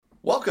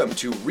Welcome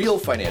to Real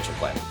Financial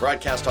Planning,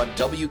 broadcast on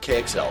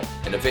WKXL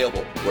and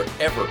available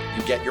wherever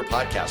you get your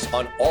podcasts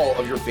on all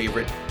of your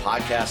favorite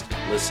podcast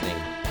listening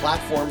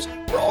platforms.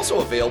 We're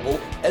also available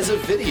as a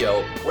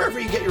video wherever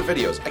you get your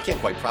videos. I can't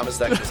quite promise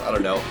that because I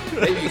don't know.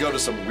 Maybe you go to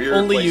some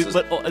weird places.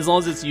 But as long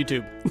as it's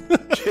YouTube.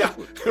 Yeah,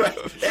 right.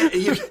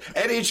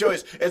 Any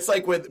choice. It's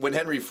like when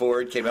Henry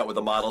Ford came out with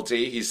the Model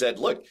T, he said,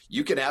 look,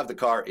 you can have the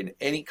car in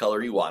any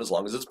color you want as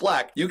long as it's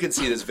black. You can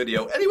see this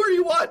video anywhere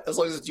you want as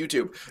long as it's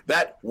YouTube.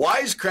 That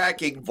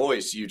wisecracking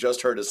voice you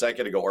just heard a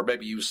second ago, or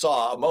maybe you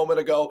saw a moment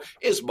ago,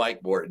 is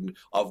Mike Morton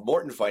of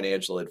Morton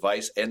Financial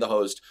Advice and the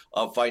host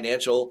of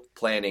Financial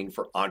Planning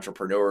for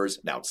Entrepreneurs,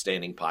 an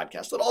outstanding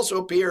podcast that also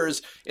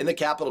appears in the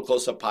Capital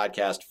Close-Up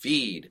podcast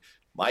feed.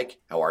 Mike,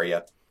 how are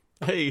you?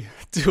 Hey,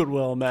 doing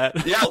well,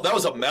 Matt. Yeah, that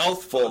was a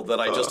mouthful that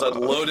I just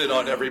unloaded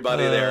on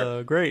everybody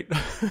there. Great.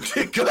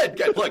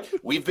 Good. Look,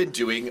 we've been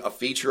doing a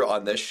feature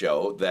on this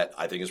show that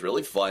I think is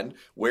really fun,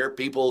 where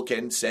people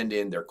can send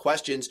in their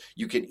questions.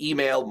 You can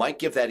email. Mike,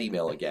 give that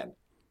email again.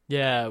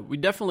 Yeah, we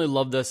definitely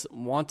love this.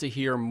 Want to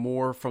hear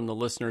more from the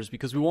listeners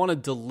because we want to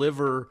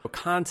deliver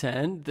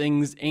content,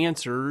 things,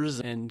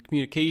 answers, and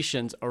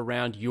communications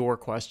around your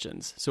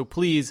questions. So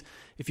please,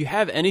 if you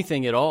have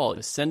anything at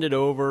all, send it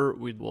over.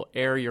 We will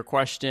air your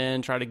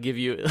question, try to give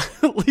you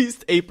at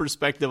least a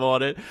perspective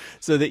on it.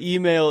 So the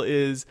email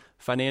is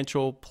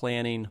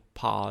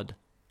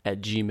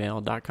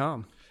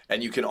financialplanningpod@gmail.com.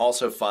 And you can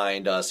also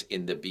find us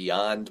in the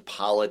Beyond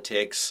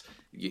Politics.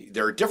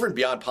 There are different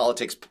Beyond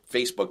Politics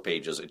Facebook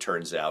pages, it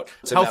turns out.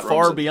 How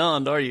far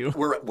beyond are you?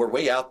 We're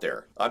way out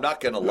there. I'm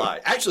not going to lie.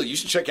 Actually, you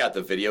should check out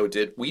the video.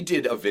 We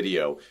did a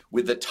video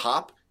with the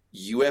top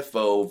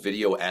UFO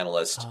video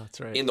analyst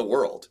in the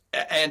world.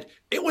 And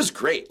it was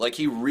great. Like,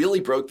 he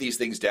really broke these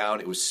things down.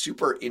 It was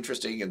super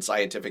interesting and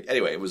scientific.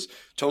 Anyway, it was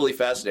totally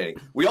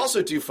fascinating. We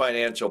also do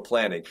financial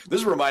planning. This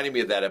is reminding me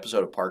of that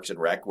episode of Parks and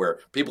Rec where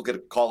people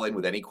could call in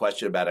with any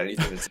question about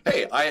anything and say,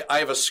 hey, I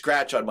have a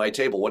scratch on my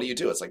table. What do you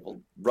do? It's like, well,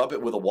 rub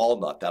it with a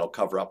walnut. That'll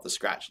cover up the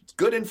scratch. It's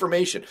good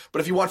information. But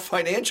if you want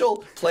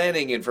financial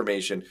planning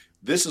information,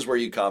 this is where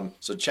you come.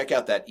 So check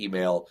out that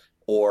email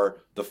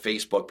or the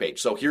Facebook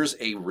page. So here's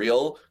a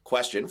real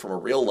question from a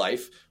real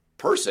life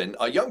person,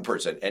 a young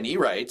person. And he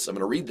writes, I'm going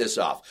to read this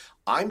off.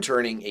 I'm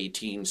turning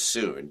 18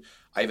 soon.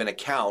 I have an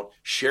account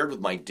shared with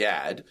my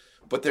dad,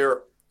 but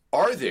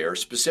are there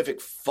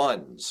specific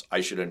funds I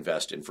should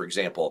invest in? For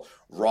example,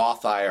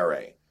 Roth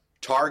IRA,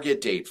 target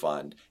date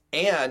fund,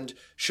 and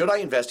should I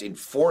invest in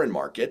foreign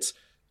markets?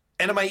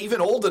 And am I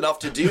even old enough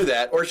to do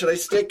that? Or should I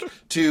stick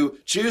to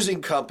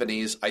choosing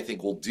companies I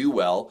think will do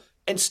well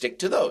and stick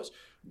to those?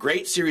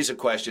 Great series of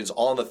questions,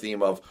 all on the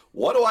theme of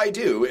what do I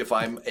do if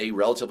I'm a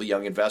relatively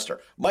young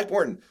investor? Mike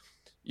Morton,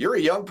 you're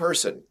a young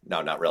person.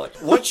 No, not really.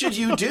 What should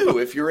you do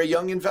if you're a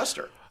young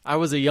investor? I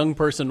was a young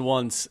person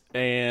once,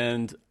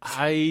 and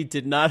I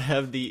did not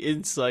have the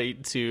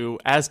insight to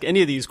ask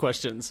any of these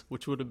questions,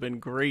 which would have been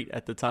great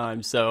at the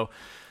time. So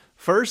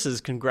first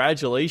is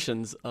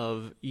congratulations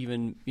of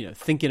even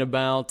thinking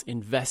about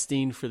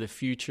investing for the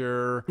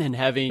future and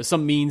having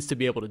some means to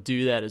be able to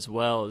do that as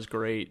well is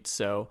great.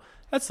 So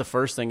that's the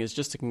first thing, is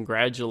just to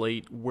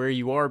congratulate where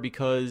you are,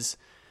 because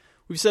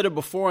we've said it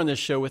before on this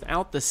show,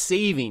 without the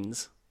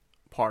savings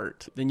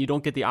part, then you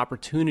don't get the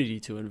opportunity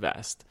to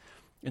invest.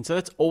 And so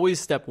that's always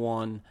step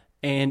one.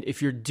 And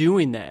if you're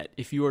doing that,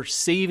 if you are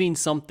saving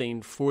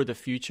something for the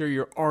future,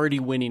 you're already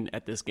winning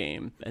at this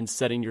game and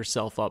setting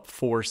yourself up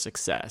for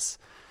success.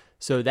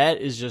 So that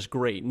is just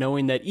great,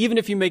 knowing that even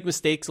if you make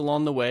mistakes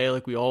along the way,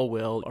 like we all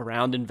will,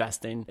 around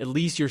investing, at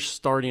least you're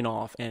starting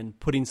off and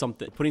putting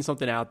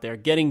something out there,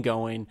 getting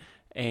going,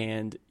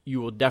 and you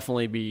will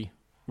definitely be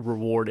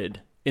rewarded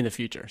in the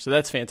future. So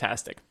that's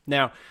fantastic.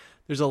 Now,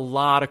 there's a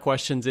lot of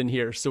questions in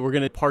here, so we're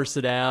going to parse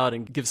it out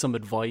and give some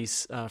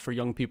advice for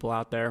young people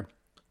out there.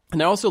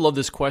 And I also love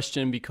this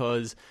question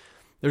because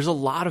there's a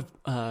lot of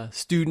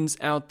students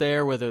out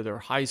there, whether they're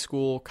high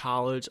school,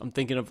 college. I'm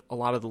thinking of a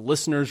lot of the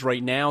listeners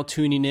right now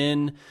tuning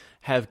in,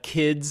 have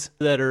kids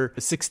that are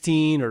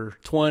 16 or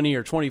 20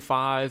 or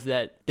 25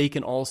 that they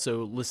can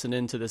also listen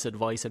into this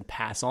advice and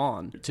pass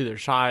on to their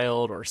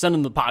child, or send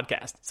them the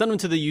podcast, send them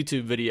to the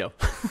YouTube video,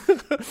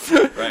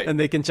 right, and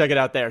they can check it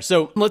out there.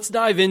 So let's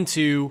dive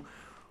into,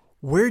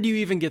 where do you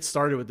even get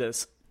started with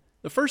this?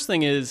 The first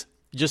thing is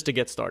just to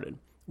get started.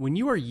 When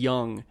you are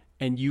young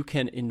and you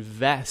can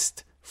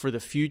invest for the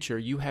future,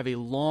 you have a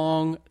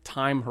long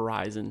time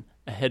horizon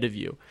ahead of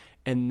you.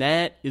 And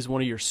that is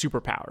one of your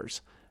superpowers,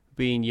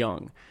 being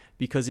young,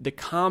 because the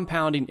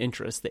compounding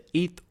interest, the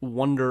eighth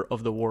wonder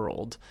of the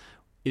world,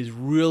 is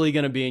really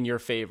going to be in your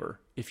favor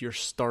if you're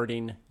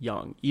starting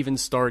young, even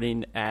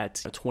starting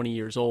at 20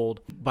 years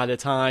old. By the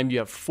time you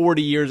have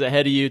 40 years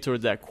ahead of you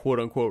towards that quote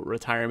unquote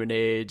retirement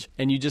age,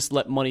 and you just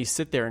let money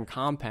sit there and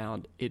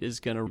compound, it is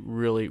going to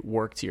really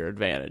work to your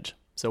advantage.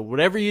 So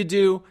whatever you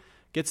do,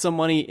 get some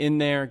money in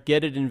there,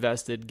 get it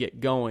invested, get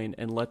going,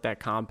 and let that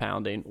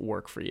compounding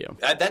work for you.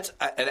 That's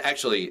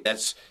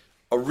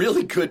a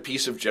really good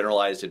piece of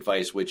generalized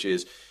advice, which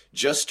is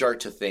just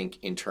start to think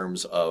in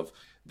terms of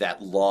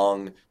that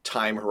long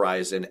time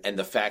horizon and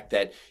the fact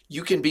that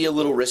you can be a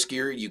little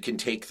riskier. You can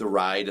take the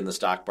ride in the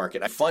stock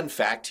market. A fun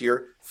fact,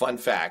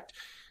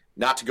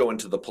 not to go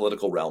into the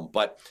political realm,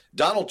 but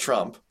Donald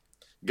Trump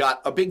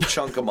got a big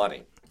chunk of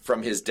money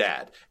from his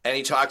dad. And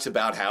he talks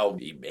about how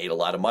he made a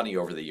lot of money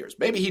over the years.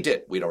 Maybe he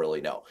did. We don't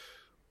really know.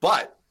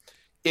 But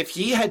if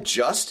he had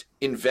just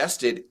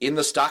invested in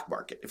the stock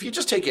market, if he had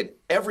just taken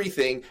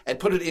everything and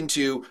put it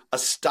into a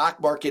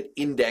stock market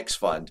index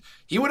fund,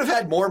 he would have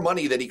had more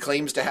money than he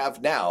claims to have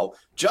now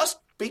just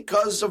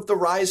because of the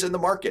rise in the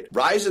market.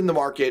 Rise in the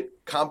market,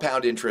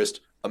 compound interest,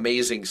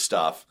 amazing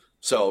stuff.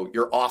 So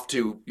you're off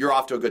to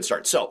a good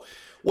start. So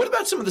what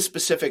about some of the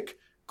specific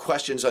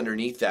questions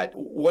underneath that?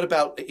 What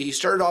about, he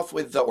started off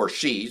with, or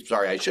she,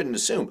 sorry, I shouldn't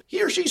assume,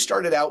 he or she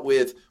started out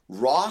with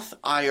Roth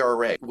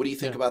IRA. What do you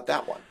think about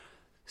that one?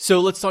 So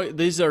let's talk,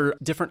 these are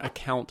different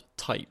account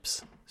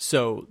types.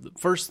 So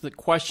first, the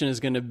question is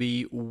going to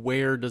be,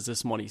 where does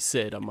this money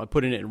sit? Am I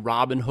putting it in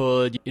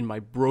Robinhood, in my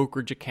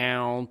brokerage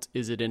account?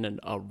 Is it in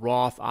a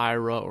Roth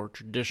IRA or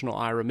traditional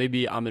IRA?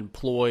 Maybe I'm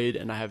employed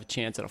and I have a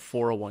chance at a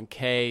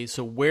 401k.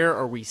 So where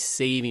are we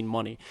saving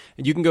money?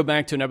 And you can go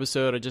back to an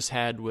episode I just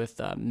had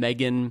with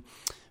Megan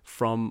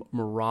from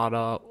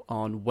Murata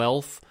on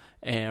Wealth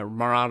and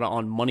Murata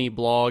on Money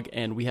Blog,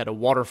 and we had a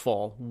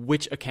waterfall,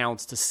 which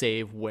accounts to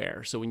save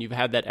where. So when you've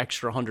had that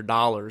extra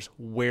 $100,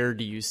 where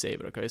do you save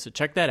it? Okay, so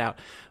check that out.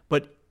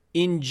 But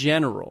in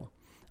general,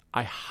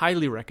 I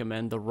highly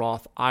recommend the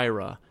Roth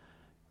IRA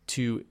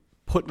to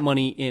put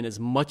money in as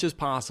much as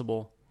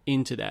possible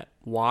into that.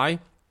 Why?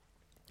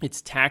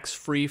 It's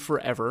tax-free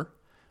forever,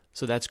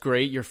 so that's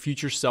great. Your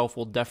future self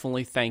will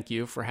definitely thank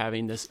you for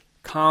having this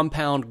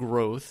compound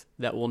growth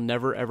that will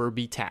never, ever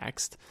be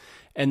taxed.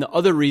 And the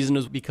other reason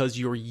is because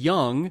you're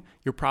young,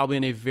 you're probably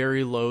in a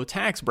very low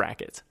tax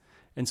bracket.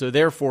 And so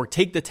therefore,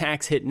 take the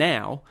tax hit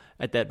now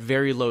at that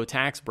very low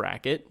tax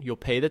bracket. You'll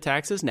pay the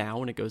taxes now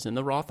when it goes in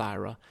the Roth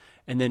IRA.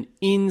 And then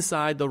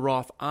inside the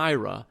Roth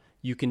IRA,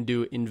 you can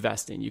do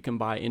investing. You can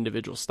buy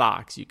individual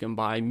stocks. You can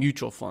buy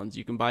mutual funds.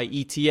 You can buy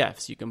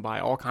ETFs. You can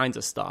buy all kinds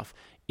of stuff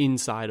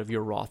inside of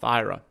your Roth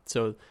IRA.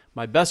 So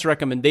my best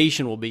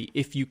recommendation will be,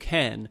 if you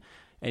can,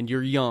 and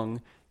you're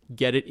young,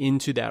 get it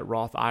into that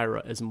Roth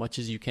IRA as much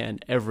as you can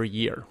every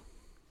year.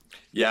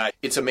 Yeah,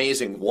 it's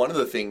amazing. One of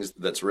the things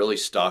that's really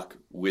stuck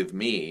with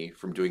me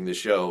from doing the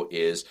show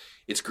is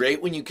it's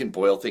great when you can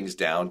boil things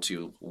down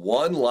to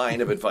one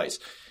line of advice.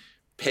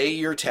 Pay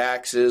your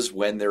taxes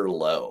when they're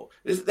low.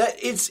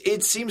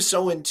 It seems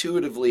so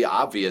intuitively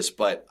obvious,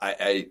 but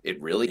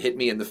it really hit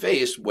me in the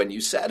face when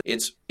you said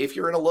it's, if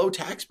you're in a low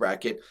tax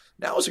bracket,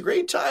 now is a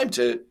great time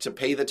to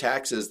pay the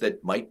taxes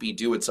that might be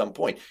due at some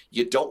point.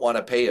 You don't want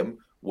to pay them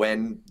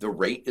when the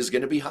rate is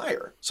going to be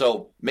higher.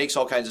 So makes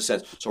all kinds of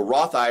sense. So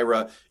Roth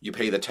IRA, you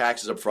pay the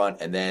taxes up front,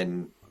 and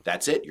then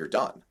that's it. You're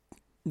done.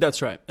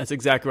 That's right. That's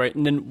exactly right.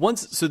 And then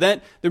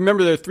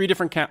remember there are three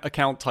different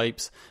account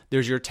types.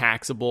 There's your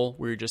taxable,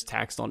 where you're just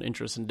taxed on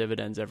interest and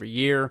dividends every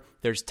year.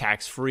 There's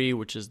tax-free,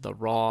 which is the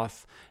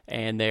Roth,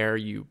 and there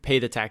you pay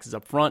the taxes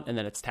up front, and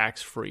then it's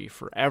tax-free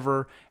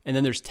forever. And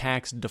then there's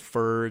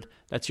tax-deferred.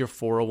 That's your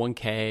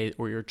 401k,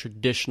 or your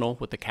traditional,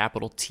 with the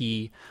capital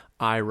T,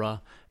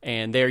 IRA.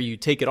 And there you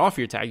take it off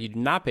your tax. You do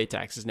not pay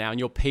taxes now, and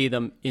you'll pay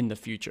them in the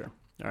future.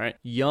 All right.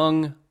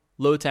 Young,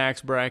 low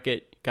tax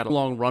bracket, got a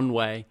long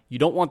runway. You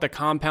don't want the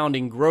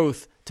compounding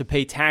growth to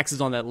pay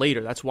taxes on that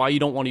later. That's why you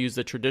don't want to use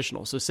the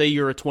traditional. So say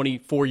you're a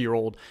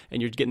 24-year-old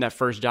and you're getting that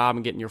first job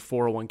and getting your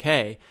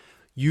 401k.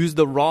 Use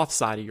the Roth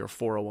side of your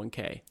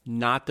 401k,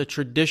 not the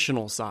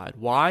traditional side.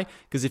 Why?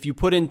 Because if you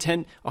put in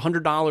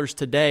 $100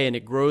 today and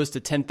it grows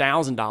to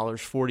 $10,000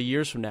 40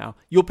 years from now,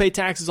 you'll pay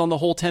taxes on the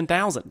whole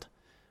 $10,000.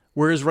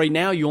 Whereas right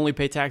now you only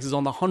pay taxes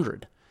on the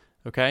 100.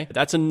 Okay?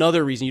 That's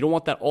another reason you don't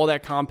want all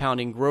that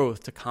compounding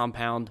growth to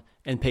compound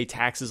and pay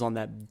taxes on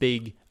that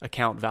big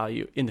account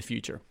value in the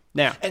future.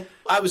 Now, and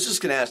I was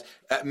just going to ask,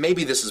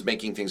 maybe this is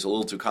making things a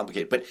little too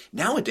complicated, but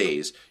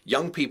nowadays,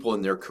 young people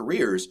in their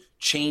careers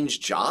change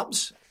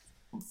jobs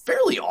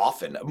fairly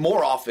often,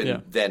 more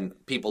often than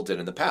people did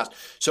in the past.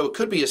 So it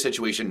could be a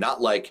situation not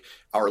like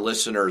our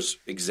listener's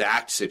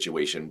exact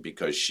situation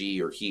because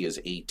she or he is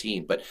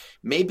 18, but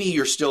maybe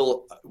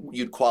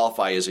you'd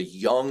qualify as a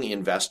young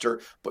investor,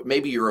 but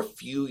maybe you're a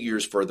few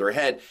years further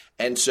ahead.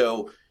 And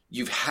so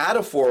you've had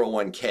a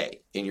 401k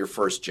in your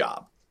first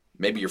job.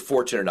 Maybe you're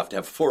fortunate enough to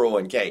have a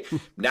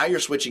 401k. Now you're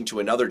switching to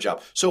another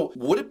job. So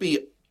would it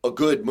be a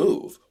good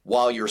move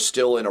while you're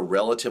still in a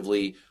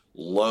relatively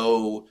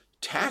low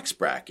tax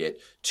bracket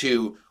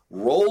to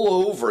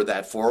roll over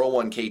that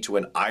 401k to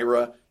an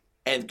IRA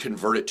and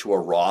convert it to a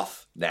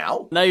Roth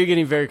now? Now you're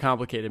getting very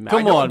complicated, man.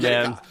 Come on,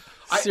 man.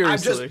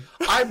 Seriously.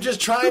 I'm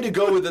just trying to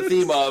go with the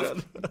theme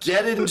of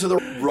get it into the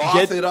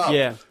Roth it up.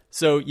 Yeah.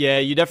 So,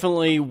 you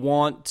definitely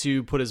want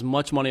to put as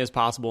much money as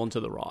possible into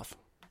the Roth.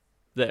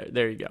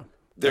 There you go.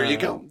 There you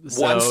go.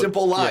 One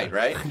simple line,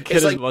 right?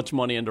 Get as much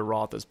money into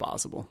Roth as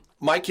possible.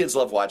 My kids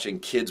love watching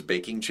Kids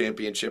Baking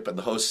Championship, and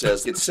the host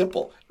says it's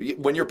simple.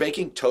 When you're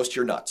baking, toast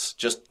your nuts.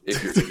 Just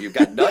if you've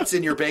got nuts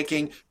in your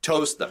baking,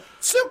 toast them.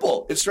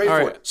 Simple. It's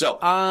straightforward. Right. So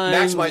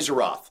maximize your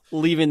Roth.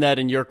 Leaving that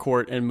in your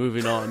court and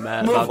moving on,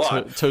 Matt.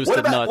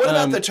 Toasted nuts. What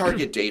about the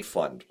target date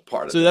fund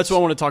part of So that's what I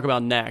want to talk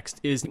about next.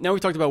 Is now we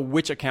talked about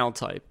which account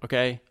type,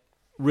 okay?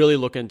 Really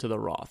look into the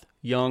Roth.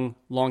 Young,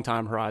 long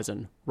time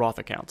horizon, Roth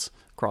accounts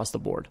across the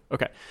board.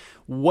 Okay.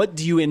 What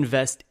do you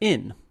invest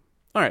in?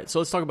 All right, so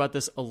let's talk about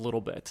this a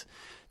little bit.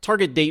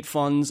 Target date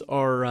funds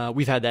are,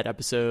 we've had that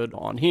episode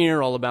on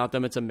here all about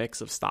them. It's a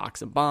mix of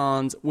stocks and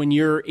bonds. When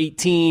you're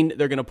 18,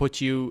 they're going to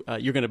put you,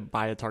 you're going to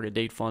buy a target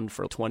date fund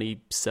for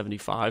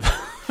 2075.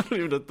 I don't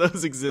even know if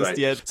those exist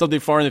yet. Something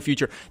far in the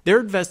future.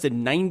 They're invested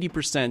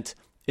 90%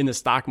 in the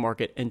stock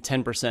market and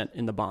 10%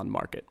 in the bond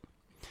market.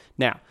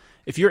 Now,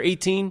 if you're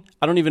 18,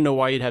 I don't even know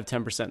why you'd have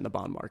 10% in the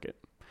bond market.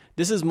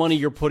 This is money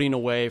you're putting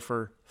away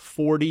for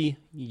 40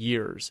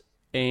 years.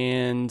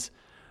 And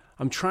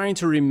I'm trying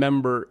to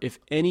remember if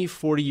any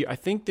 40-year, I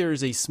think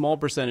there's a small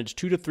percentage,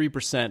 2 to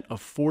 3%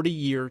 of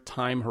 40-year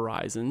time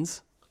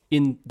horizons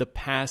in the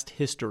past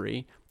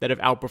history that have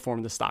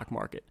outperformed the stock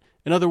market.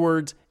 In other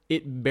words,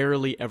 it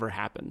barely ever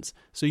happens.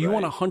 So you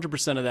want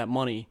 100% of that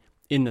money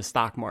in the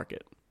stock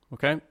market,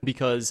 okay?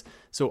 Because,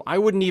 so I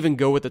wouldn't even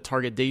go with the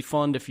target date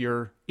fund if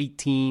you're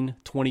 18,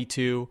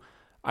 22.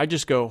 I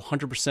just go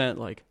 100%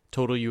 like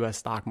total U.S.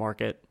 stock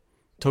market,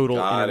 total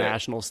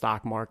international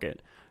stock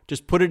market.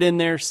 Just put it in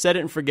there, set it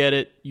and forget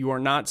it. You are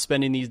not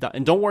spending these,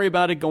 and don't worry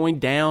about it going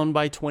down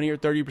by 20 or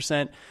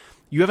 30%.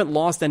 You haven't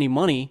lost any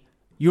money.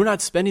 You're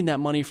not spending that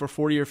money for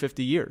 40 or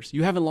 50 years.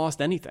 You haven't lost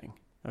anything,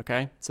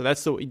 okay? So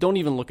that's don't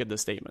even look at the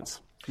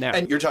statements. Now,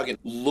 and you're talking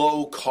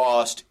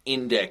low-cost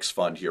index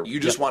fund here.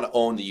 You just want to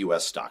own the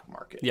U.S. stock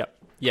market. Yep.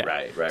 Yeah.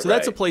 Right. So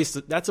that's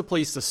a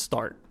place to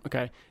start,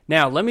 okay?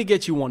 Now, let me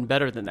get you one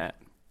better than that,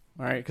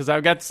 all right? Because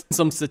I've got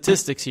some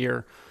statistics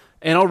here.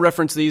 And I'll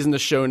reference these in the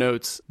show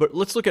notes, but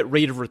let's look at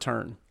rate of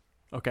return,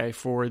 okay,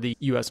 for the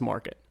U.S.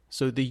 market.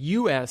 So the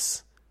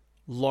U.S.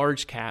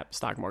 large cap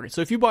stock market. So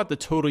if you bought the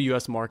total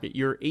U.S. market,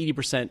 you're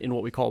 80% in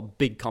what we call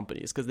big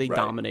companies because they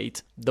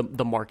dominate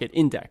the market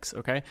index,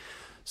 okay?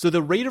 So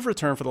the rate of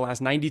return for the last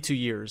 92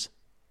 years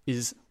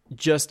is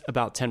just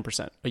about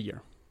 10% a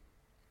year,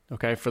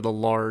 okay, for the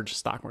large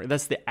stock market.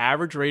 That's the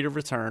average rate of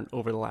return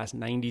over the last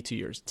 92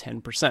 years,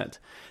 10%.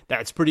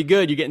 That's pretty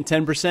good. You're getting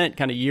 10%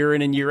 kind of year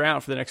in and year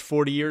out for the next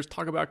 40 years.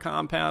 Talk about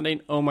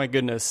compounding. Oh, my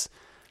goodness.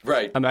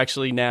 Right. I'm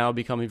actually now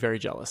becoming very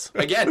jealous.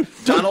 Again,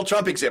 Donald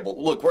Trump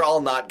example. Look, we're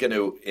all not going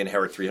to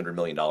inherit $300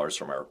 million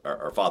from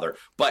our father.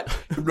 But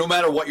no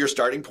matter what your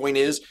starting point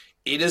is,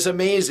 it is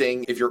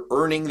amazing if you're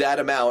earning that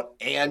amount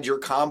and you're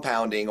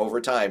compounding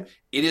over time.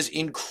 It is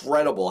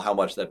incredible how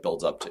much that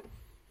builds up to.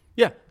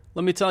 Yeah.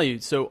 Let me tell you,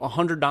 so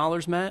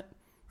 $100, Matt,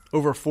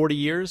 over 40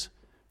 years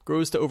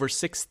grows to over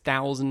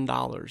 $6,000.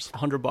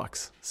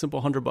 $100,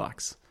 simple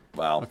 $100.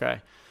 Wow.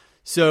 Okay.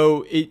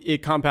 So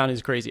it compounding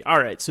is crazy. All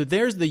right. So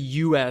there's the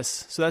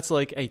U.S. So that's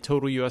like a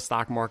total U.S.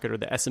 stock market or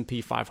the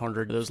S&P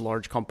 500, those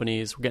large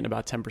companies. We're getting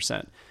about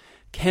 10%.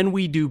 Can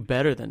we do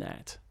better than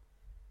that?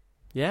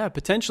 Yeah,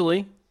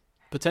 potentially.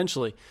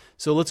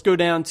 So let's go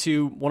down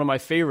to one of my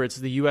favorites,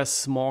 the U.S.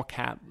 small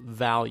cap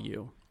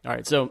value. All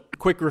right, so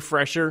quick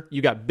refresher,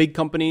 you got big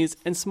companies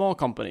and small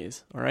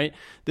companies, all right?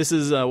 This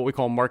is what we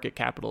call market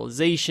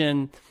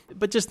capitalization,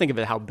 but just think of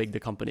it how big the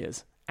company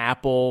is.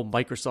 Apple,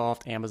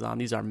 Microsoft, Amazon,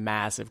 these are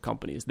massive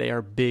companies. They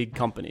are big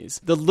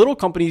companies. The little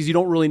companies you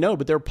don't really know,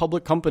 but they're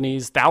public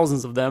companies,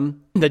 thousands of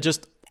them, that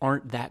just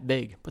aren't that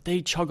big, but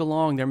they chug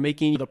along. They're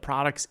making the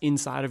products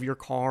inside of your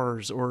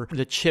cars or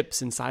the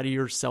chips inside of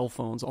your cell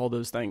phones, all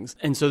those things.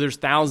 And so there's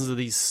thousands of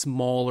these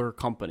smaller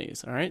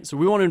companies, all right? So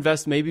we want to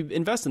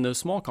invest in those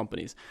small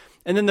companies.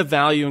 And then the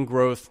value and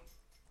growth,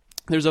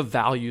 there's a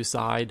value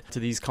side to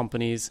these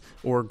companies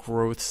or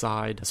growth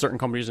side. Certain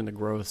companies are in the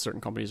growth, certain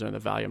companies are in the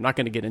value. I'm not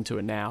going to get into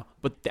it now,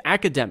 but the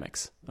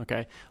academics,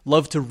 okay,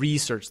 love to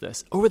research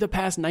this. Over the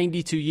past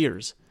 92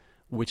 years,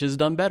 which has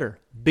done better,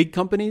 big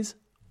companies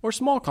or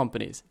small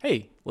companies?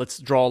 Hey, let's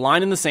draw a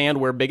line in the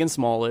sand where big and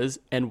small is,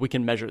 and we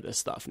can measure this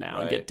stuff now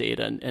and get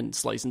data and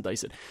slice and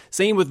dice it.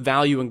 Same with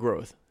value and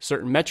growth.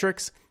 Certain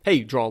metrics,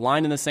 hey, draw a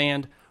line in the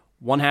sand.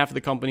 One half of the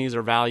companies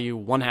are value,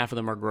 one half of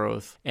them are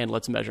growth, and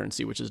let's measure and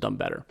see which has done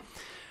better.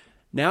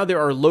 Now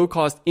there are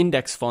low-cost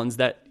index funds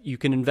that you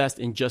can invest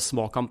in just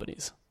small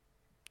companies.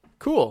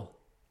 Cool.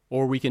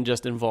 Or we can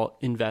just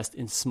invest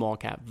in small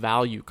cap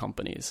value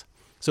companies.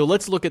 So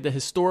let's look at the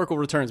historical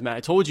returns, Matt. I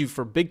told you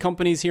for big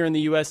companies here in the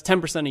U.S.,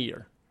 10% a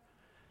year.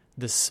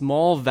 The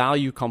small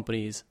value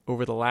companies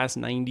over the last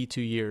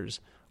 92 years,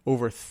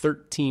 over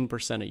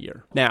 13% a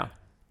year. Now,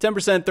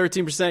 10%,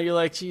 13%, you're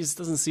like, geez,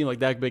 doesn't seem like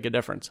that big a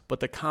difference. But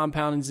the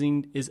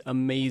compounding is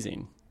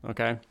amazing,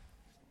 okay?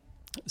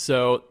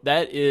 So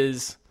that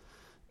is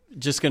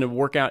just going to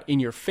work out in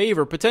your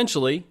favor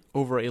potentially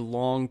over a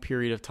long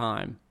period of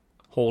time,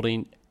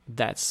 holding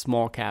that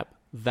small cap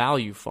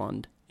value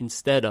fund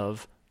instead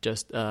of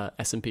just a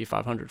S&P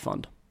 500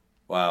 fund.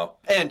 Wow.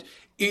 And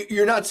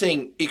you're not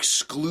saying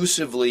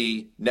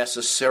exclusively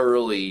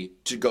necessarily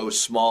to go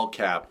small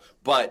cap,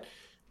 but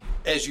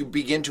as you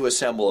begin to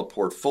assemble a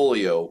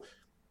portfolio,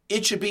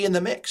 it should be in the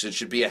mix. It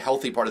should be a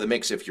healthy part of the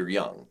mix if you're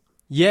young.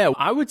 Yeah,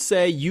 I would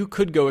say you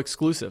could go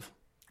exclusive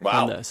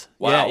on this.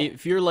 Wow. Yeah,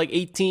 if you're like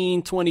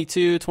 18,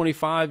 22,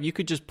 25, you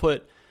could just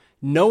put,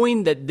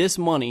 knowing that this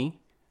money,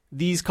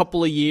 these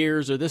couple of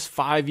years or this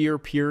 5-year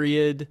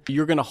period,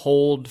 you're going to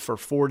hold for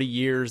 40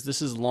 years.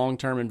 This is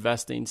long-term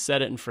investing.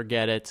 Set it and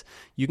forget it.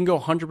 You can go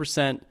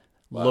 100%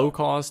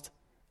 low-cost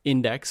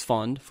index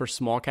fund for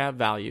small cap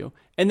value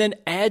and then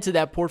add to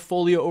that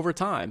portfolio over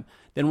time.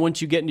 Then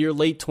once you get into your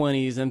late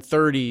 20s and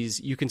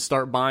 30s, you can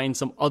start buying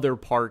some other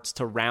parts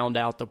to round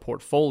out the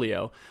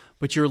portfolio.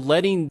 But you're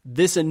letting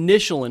this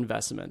initial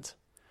investment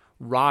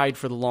ride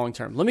for the long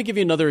term. Let me give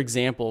you another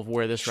example of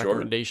where this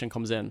recommendation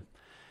comes in.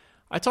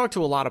 I talk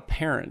to a lot of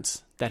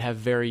parents that have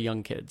very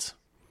young kids,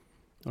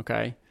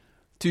 okay?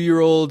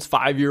 2-year-olds,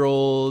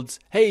 5-year-olds,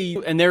 hey,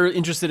 and they're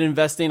interested in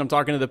investing. I'm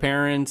talking to the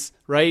parents,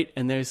 right?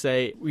 And they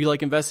say, we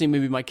like investing.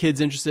 Maybe my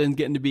kid's interested in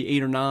getting to be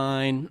 8 or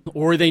 9,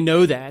 or they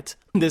know that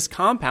this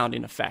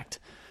compounding effect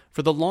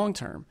for the long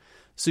term.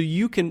 So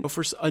you can,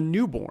 for a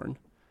newborn,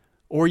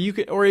 or you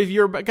could, or if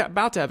you're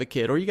about to have a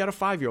kid, or you got a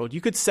 5-year-old,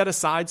 you could set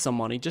aside some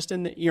money just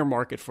in the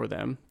earmark it for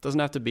them. Doesn't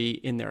have to be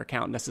in their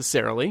account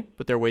necessarily,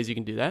 but there are ways you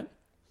can do that.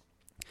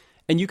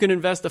 And you can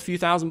invest a few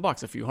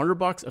 $1,000, a few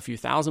 $100, a few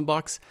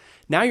 $1,000.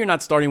 Now you're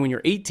not starting when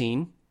you're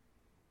 18,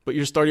 but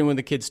you're starting when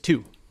the kid's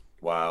 2.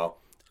 Wow.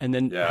 And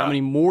then how many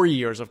more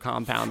years of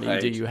compounding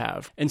do you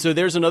have? And so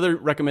there's another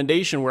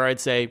recommendation where I'd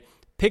say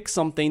pick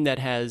something that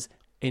has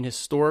an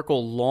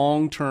historical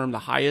long-term, the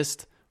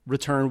highest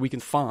return we can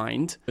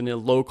find in a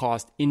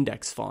low-cost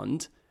index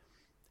fund.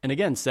 And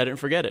again, set it and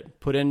forget it.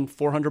 Put in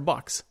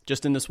 $400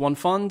 just in this one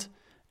fund,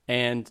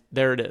 and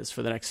there it is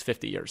for the next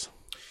 50 years.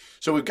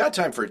 So we've got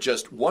time for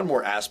just one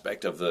more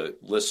aspect of the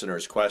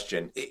listener's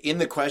question. In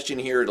the question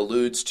here, it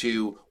alludes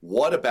to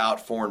what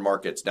about foreign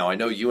markets? Now, I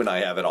know you and I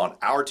have it on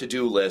our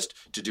to-do list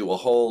to do a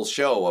whole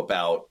show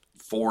about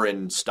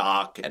foreign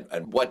stock and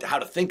how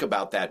to think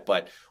about that.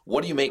 But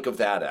what do you make of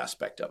that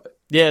aspect of it?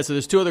 Yeah, so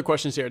there's 2 other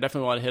questions here I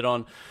definitely want to hit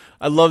on.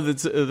 I love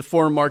the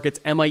foreign markets.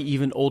 Am I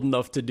even old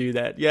enough to do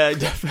that? Yeah,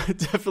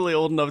 definitely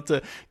old enough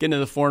to get into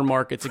the foreign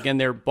markets. Again,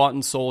 they're bought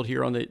and sold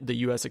here on the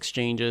U.S.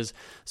 exchanges.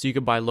 So you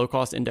could buy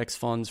low-cost index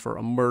funds for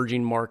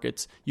emerging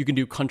markets. You can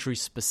do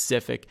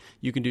country-specific.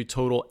 You can do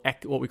total,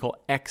 what we call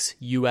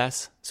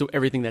ex-U.S., so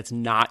everything that's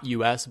not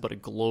U.S., but a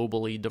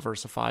globally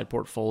diversified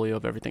portfolio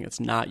of everything that's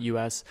not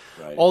U.S.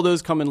 Right. All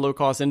those come in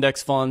low-cost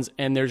index funds.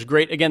 And there's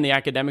great, again, the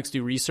academics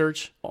do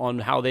research on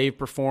how they've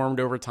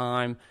performed over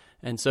time.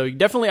 And so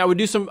definitely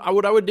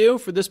what I would do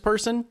for this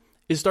person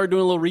is start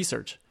doing a little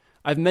research.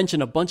 I've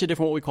mentioned a bunch of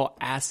different what we call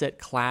asset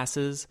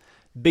classes,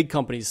 big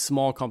companies,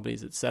 small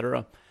companies, et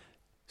cetera.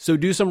 So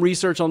do some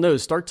research on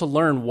those. Start to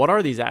learn what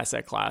are these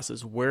asset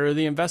classes? Where are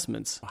the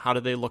investments? How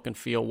do they look and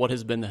feel? What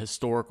has been the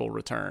historical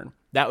return?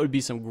 That would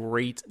be some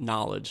great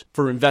knowledge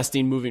for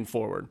investing moving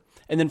forward.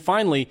 And then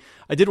finally,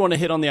 I did want to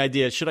hit on the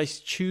idea, should I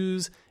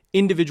choose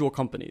individual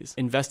companies,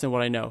 invest in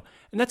what I know?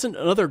 And that's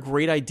another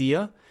great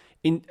idea,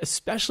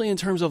 especially in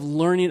terms of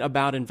learning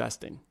about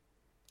investing.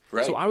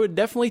 Right. So I would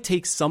definitely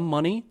take some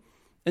money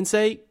and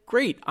say,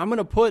 great, I'm going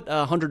to put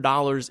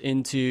 $100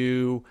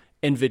 into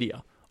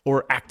NVIDIA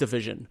or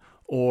Activision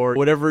or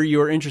whatever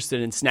you're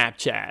interested in,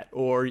 Snapchat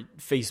or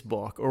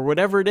Facebook or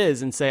whatever it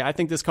is, and say, I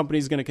think this company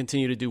is going to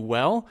continue to do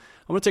well.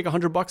 I'm going to take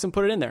 $100 and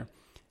put it in there.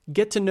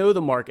 Get to know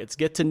the markets,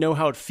 get to know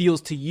how it feels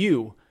to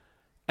you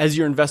as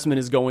your investment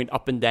is going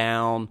up and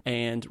down,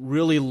 and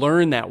really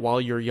learn that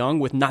while you're young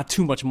with not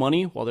too much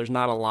money, while there's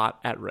not a lot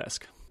at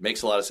risk.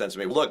 Makes a lot of sense to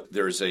me. Look,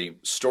 there's a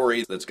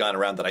story that's gone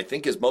around that I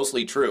think is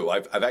mostly true.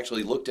 I've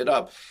actually looked it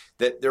up,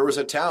 that there was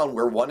a town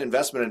where one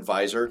investment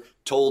advisor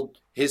told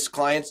his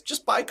clients,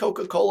 just buy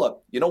Coca-Cola.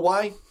 You know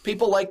why?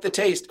 People like the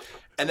taste.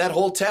 And that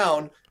whole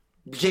town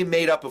became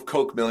made up of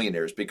Coke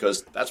millionaires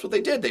because that's what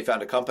they did. They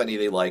found a company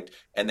they liked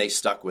and they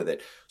stuck with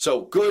it.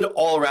 So good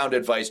all-around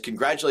advice.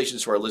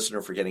 Congratulations to our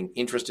listener for getting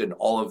interested in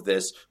all of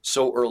this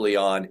so early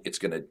on. It's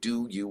going to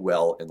do you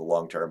well in the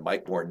long term.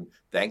 Mike Morton,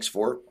 thanks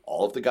for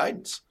all of the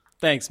guidance.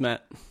 Thanks,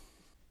 Matt.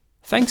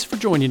 Thanks for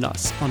joining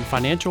us on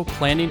Financial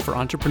Planning for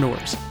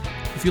Entrepreneurs.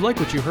 If you like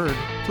what you heard,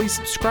 please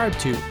subscribe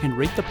to and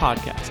rate the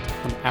podcast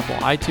on Apple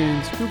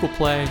iTunes, Google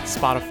Play,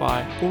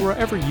 Spotify, or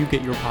wherever you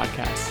get your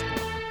podcasts.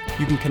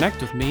 You can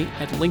connect with me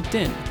at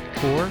LinkedIn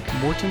or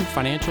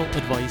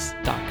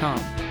mortonfinancialadvice.com.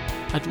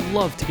 I'd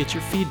love to get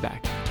your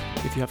feedback.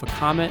 If you have a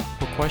comment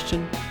or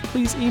question,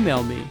 please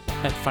email me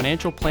at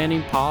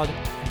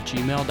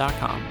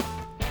financialplanningpod@gmail.com.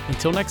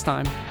 Until next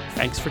time,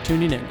 thanks for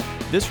tuning in.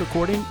 This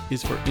recording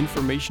is for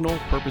informational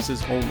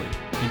purposes only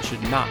and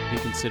should not be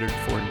considered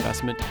for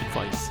investment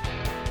advice.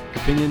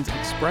 Opinions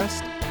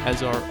expressed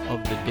as are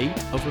of the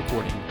date of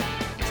recording.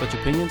 Such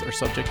opinions are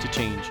subject to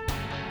change.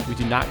 We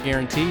do not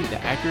guarantee the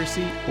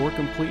accuracy or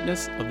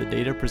completeness of the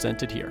data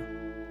presented here.